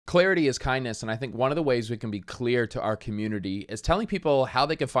clarity is kindness. And I think one of the ways we can be clear to our community is telling people how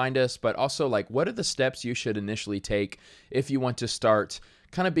they can find us, but also like, what are the steps you should initially take if you want to start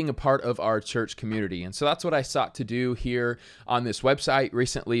kind of being a part of our church community. And so that's what I sought to do here on this website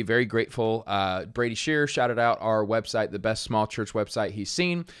recently. Very grateful. Brady Shearer shouted out our website, the best small church website he's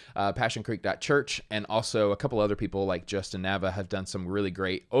seen, passioncreek.church. And also a couple other people like Justin Nava have done some really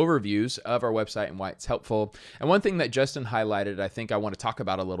great overviews of our website and why it's helpful. And one thing that Justin highlighted, I think I want to talk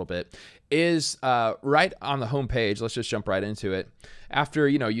about a little bit, is right on the homepage. Let's just jump right into it. After,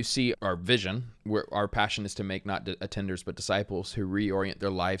 you see our vision, where our passion is to make not attenders, but disciples who reorient their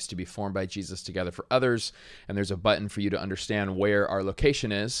lives to be formed by Jesus together for others. And there's a button for you to understand where our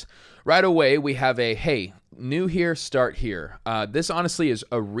location is. Right away, we have a, hey, new here, start here. This honestly is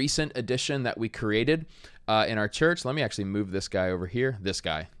a recent addition that we created in our church. Let me actually move this guy over here. This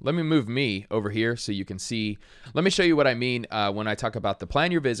guy. Let me move me over here so you can see. Let me show you what I mean when I talk about the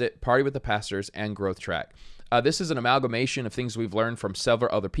Plan Your Visit, Party with the Pastors, and Growth Track. This is an amalgamation of things we've learned from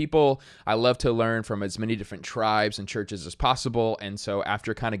several other people. I love to learn from as many different tribes and churches as possible. And so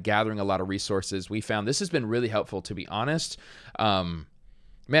after kind of gathering a lot of resources, we found this has been really helpful, to be honest. Man,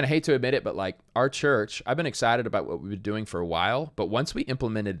 I hate to admit it, but like our church, I've been excited about what we've been doing for a while. But once we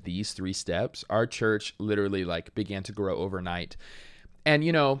implemented these 3 steps, our church literally like began to grow overnight. And,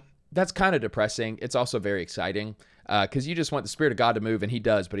 that's kind of depressing. It's also very exciting. Because you just want the Spirit of God to move, and He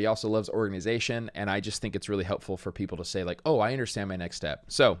does, but He also loves organization, and I just think it's really helpful for people to say like, oh, I understand my next step.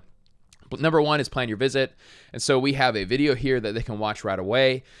 So number 1 is Plan Your Visit, and so we have a video here that they can watch right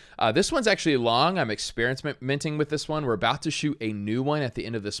away. This one's actually long. I'm experimenting with this one. We're about to shoot a new one at the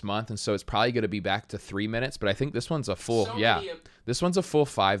end of this month, and so it's probably going to be back to 3 minutes, but I think this one's a full, this one's a full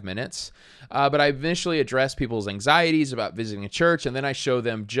 5 minutes. But I initially address people's anxieties about visiting a church, and then I show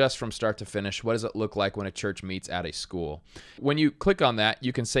them just from start to finish, what does it look like when a church meets at a school? When you click on that,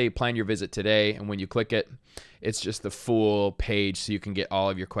 you can say Plan Your Visit today, and when you click it, it's just the full page so you can get all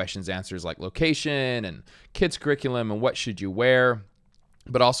of your questions answers like location and kids curriculum and what should you wear.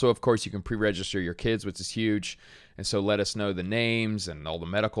 But also, of course, you can pre-register your kids, which is huge. And so let us know the names and all the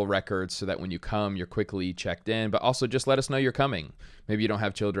medical records so that when you come, you're quickly checked in. But also just let us know you're coming. Maybe you don't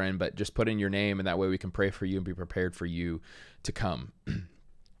have children, but just put in your name, and that way we can pray for you and be prepared for you to come.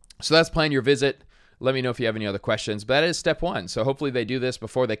 So that's Plan Your Visit. Let me know if you have any other questions. But that is step 1. So hopefully they do this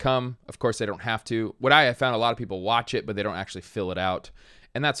before they come. Of course, they don't have to. What I have found, a lot of people watch it, but they don't actually fill it out.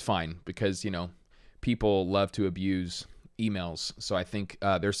 And that's fine because, people love to abuse emails. So I think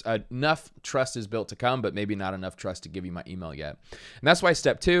there's enough trust is built to come, but maybe not enough trust to give you my email yet. And that's why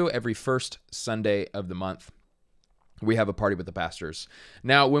step 2, every first Sunday of the month, we have a Party with the Pastors.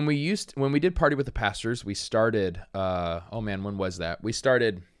 It when we did Party with the Pastors, we started, when was that? We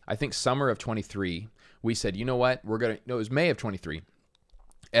started, I think, summer of 23. We said, you know what? It was May of 23.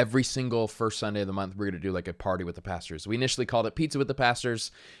 Every single first Sunday of the month, we're going to do like a Party with the Pastors. We initially called it Pizza with the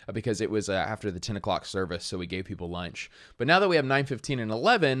Pastors because it was after the 10 o'clock service, so we gave people lunch. But now that we have 9:15 and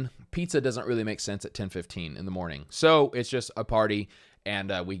 11, pizza doesn't really make sense at 10:15 in the morning. So it's just a party,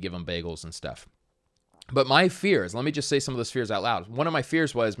 and we give them bagels and stuff. But my fears, let me just say some of those fears out loud. One of my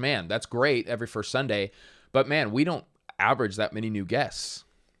fears was, man, that's great every first Sunday, but man, we don't average that many new guests.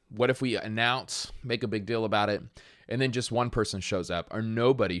 What if we announce, make a big deal about it, and then just one person shows up or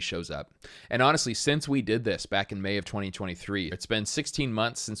nobody shows up? And honestly, since we did this back in May of 2023, it's been 16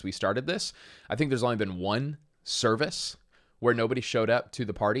 months since we started this. I think there's only been one service where nobody showed up to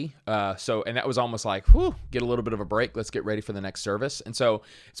the party. And that was almost like, whew, get a little bit of a break. Let's get ready for the next service. And so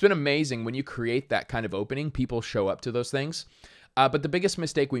it's been amazing when you create that kind of opening, people show up to those things. But the biggest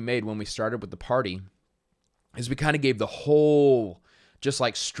mistake we made when we started with the party is we kind of gave the whole just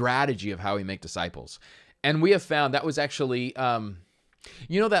like strategy of how we make disciples. And we have found that was actually,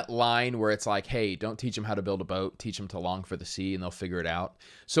 that line where it's like, hey, don't teach them how to build a boat, teach them to long for the sea and they'll figure it out.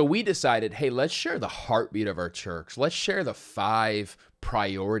 So we decided, hey, let's share the heartbeat of our church. Let's share the 5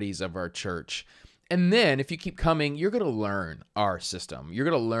 priorities of our church. And then if you keep coming, you're going to learn our system. You're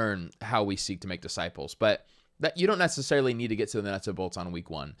going to learn how we seek to make disciples. But that you don't necessarily need to get to the nuts and bolts on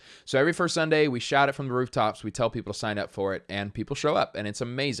week 1. So every first Sunday, we shout it from the rooftops. We tell people to sign up for it, and people show up, and it's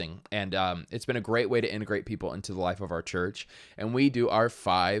amazing. And it's been a great way to integrate people into the life of our church. And we do our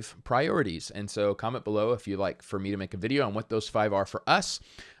 5 priorities. And so comment below if you'd like for me to make a video on what those 5 are for us.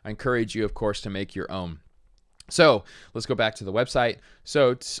 I encourage you, of course, to make your own. So let's go back to the website.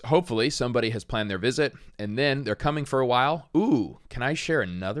 So hopefully somebody has planned their visit, and then they're coming for a while. Ooh, can I share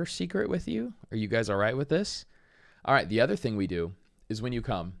another secret with you? Are you guys all right with this? All right, the other thing we do is when you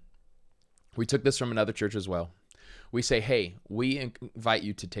come, we took this from another church as well. we say, hey, we invite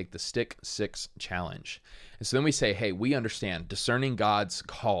you to take the Stick 6 challenge. And so then we say, hey, we understand discerning God's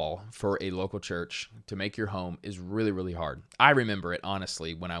call for a local church to make your home is really, really hard. I remember it,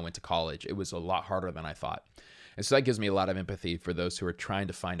 honestly, when I went to college. It was a lot harder than I thought. And so that gives me a lot of empathy for those who are trying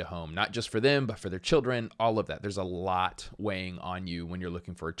to find a home, not just for them, but for their children, all of that. There's a lot weighing on you when you're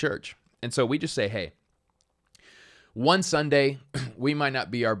looking for a church. And so we just say, hey, one Sunday, we might not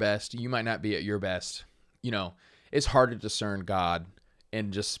be our best. You might not be at your best. It's hard to discern God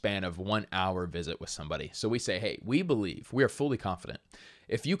in just span of 1 hour visit with somebody. So we say, hey, we are fully confident.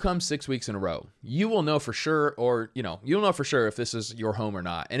 If you come 6 weeks in a row, you will know for sure, or, you'll know for sure if this is your home or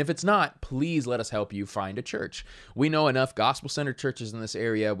not. And if it's not, please let us help you find a church. We know enough gospel-centered churches in this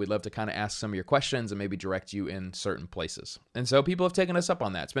area. We'd love to kind of ask some of your questions and maybe direct you in certain places. And so people have taken us up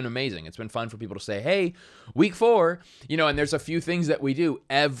on that. It's been amazing. It's been fun for people to say, hey, week 4, and there's a few things that we do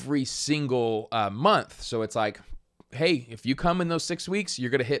every single month. So it's like, hey, if you come in those 6 weeks, you're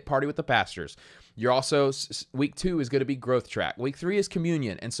going to hit Party with the Pastors. You're also, week 2 is going to be Growth Track. Week 3 is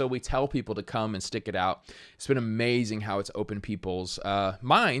Communion. And so we tell people to come and stick it out. It's been amazing how it's opened people's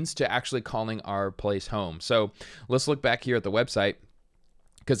minds to actually calling our place home. So let's look back here at the website,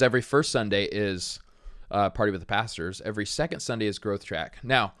 because every first Sunday is Party with the Pastors. Every second Sunday is Growth Track.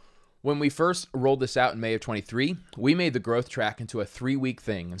 Now, when we first rolled this out in May of 23, we made the Growth Track into a 3-week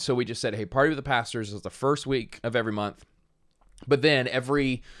thing. And so we just said, hey, Party with the Pastors is the first week of every month. But then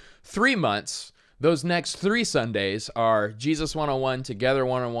every 3 months, those next 3 Sundays are Jesus 101, Together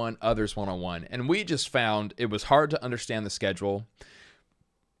 101, Others 101. And we just found it was hard to understand the schedule.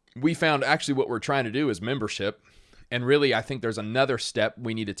 We found actually what we're trying to do is membership. And really, I think there's another step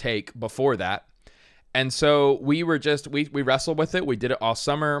we need to take before that. And so we wrestled with it. We did it all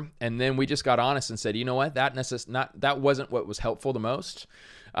summer. And then we just got honest and said, you know what? That wasn't what was helpful the most.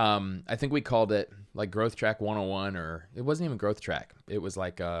 I think we called it like Growth Track 101, or it wasn't even Growth Track. It was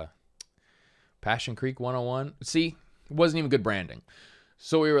like Passion Creek 101. See, it wasn't even good branding.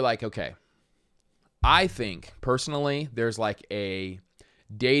 So we were like, okay, I think personally there's like a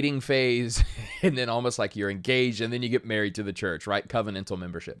dating phase and then almost like you're engaged and then you get married to the church, right? Covenantal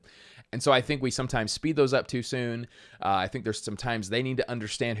membership. And so I think we sometimes speed those up too soon. I think there's sometimes they need to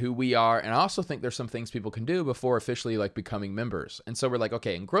understand who we are. And I also think there's some things people can do before officially like becoming members. And so we're like,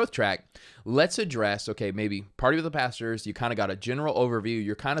 okay, in Growth Track, let's address, okay, maybe Party with the Pastors. You kind of got a general overview.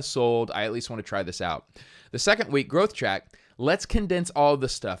 You're kind of sold. I at least want to try this out. The second week, Growth Track, let's condense all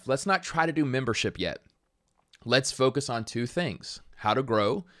this stuff. Let's not try to do membership yet. Let's focus on 2 things: how to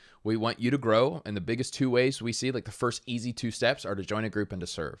grow. We want you to grow, and the biggest 2 ways we see, like the first easy 2 steps, are to join a group and to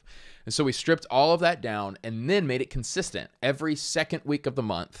serve. And so we stripped all of that down and then made it consistent. Every second week of the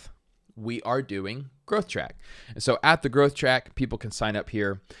month, we are doing Growth Track. And so at the Growth Track, people can sign up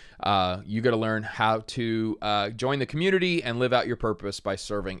here. You got to learn how to join the community and live out your purpose by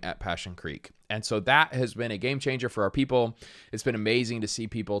serving at Passion Creek. And so that has been a game changer for our people. It's been amazing to see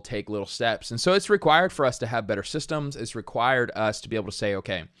people take little steps. And so it's required for us to have better systems. It's required us to be able to say,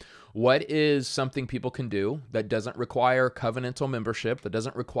 okay, what is something people can do that doesn't require covenantal membership, that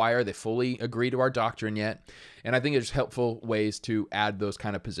doesn't require they fully agree to our doctrine yet? And I think there's helpful ways to add those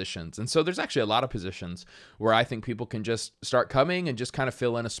kind of positions. And so there's actually a lot of positions where I think people can just start coming and just kind of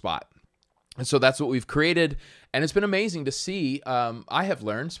fill in a spot. And so that's what we've created. And it's been amazing to see. I have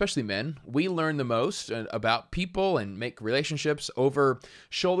learned, especially men, we learn the most about people and make relationships over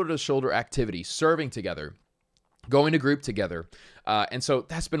shoulder-to-shoulder activities, serving together, going to group together. And so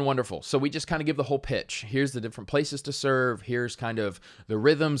that's been wonderful. So we just kind of give the whole pitch. Here's the different places to serve. Here's kind of the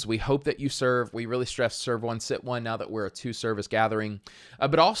rhythms we hope that you serve. We really stress serve one, sit one now that we're a 2-service gathering.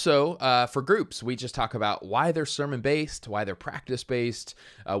 But also for groups, we just talk about why they're sermon-based, why they're practice-based,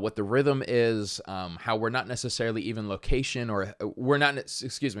 what the rhythm is, how we're not necessarily even location, or we're not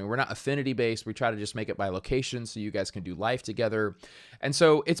affinity-based. We try to just make it by location so you guys can do life together. And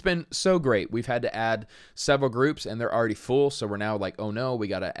so it's been so great. We've had to add several groups and they're already full. So we're now like, oh no, we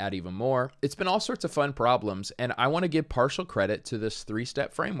got to add even more. It's been all sorts of fun problems. And I want to give partial credit to this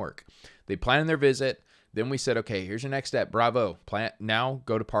 3-step framework. They planned their visit. Then we said, okay, here's your next step. Bravo. Plan. Now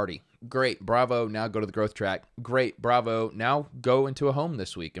go to party. Great. Bravo. Now go to the Growth Track. Great. Bravo. Now go into a home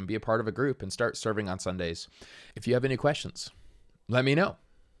this week and be a part of a group and start serving on Sundays. If you have any questions, let me know.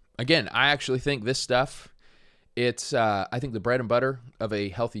 Again, I actually think this stuff, I think the bread and butter of a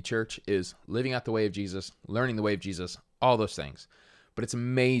healthy church is living out the way of Jesus, learning the way of Jesus, all those things. But it's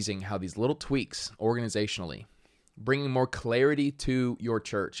amazing how these little tweaks organizationally, bringing more clarity to your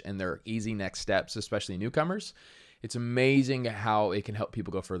church and their easy next steps, especially newcomers, it's amazing how it can help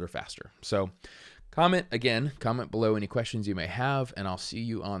people go further faster. So Comment below any questions you may have, and I'll see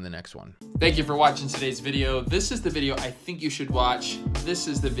you on the next one. Thank you for watching today's video. This is the video I think you should watch. This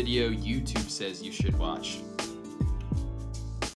is the video YouTube says you should watch.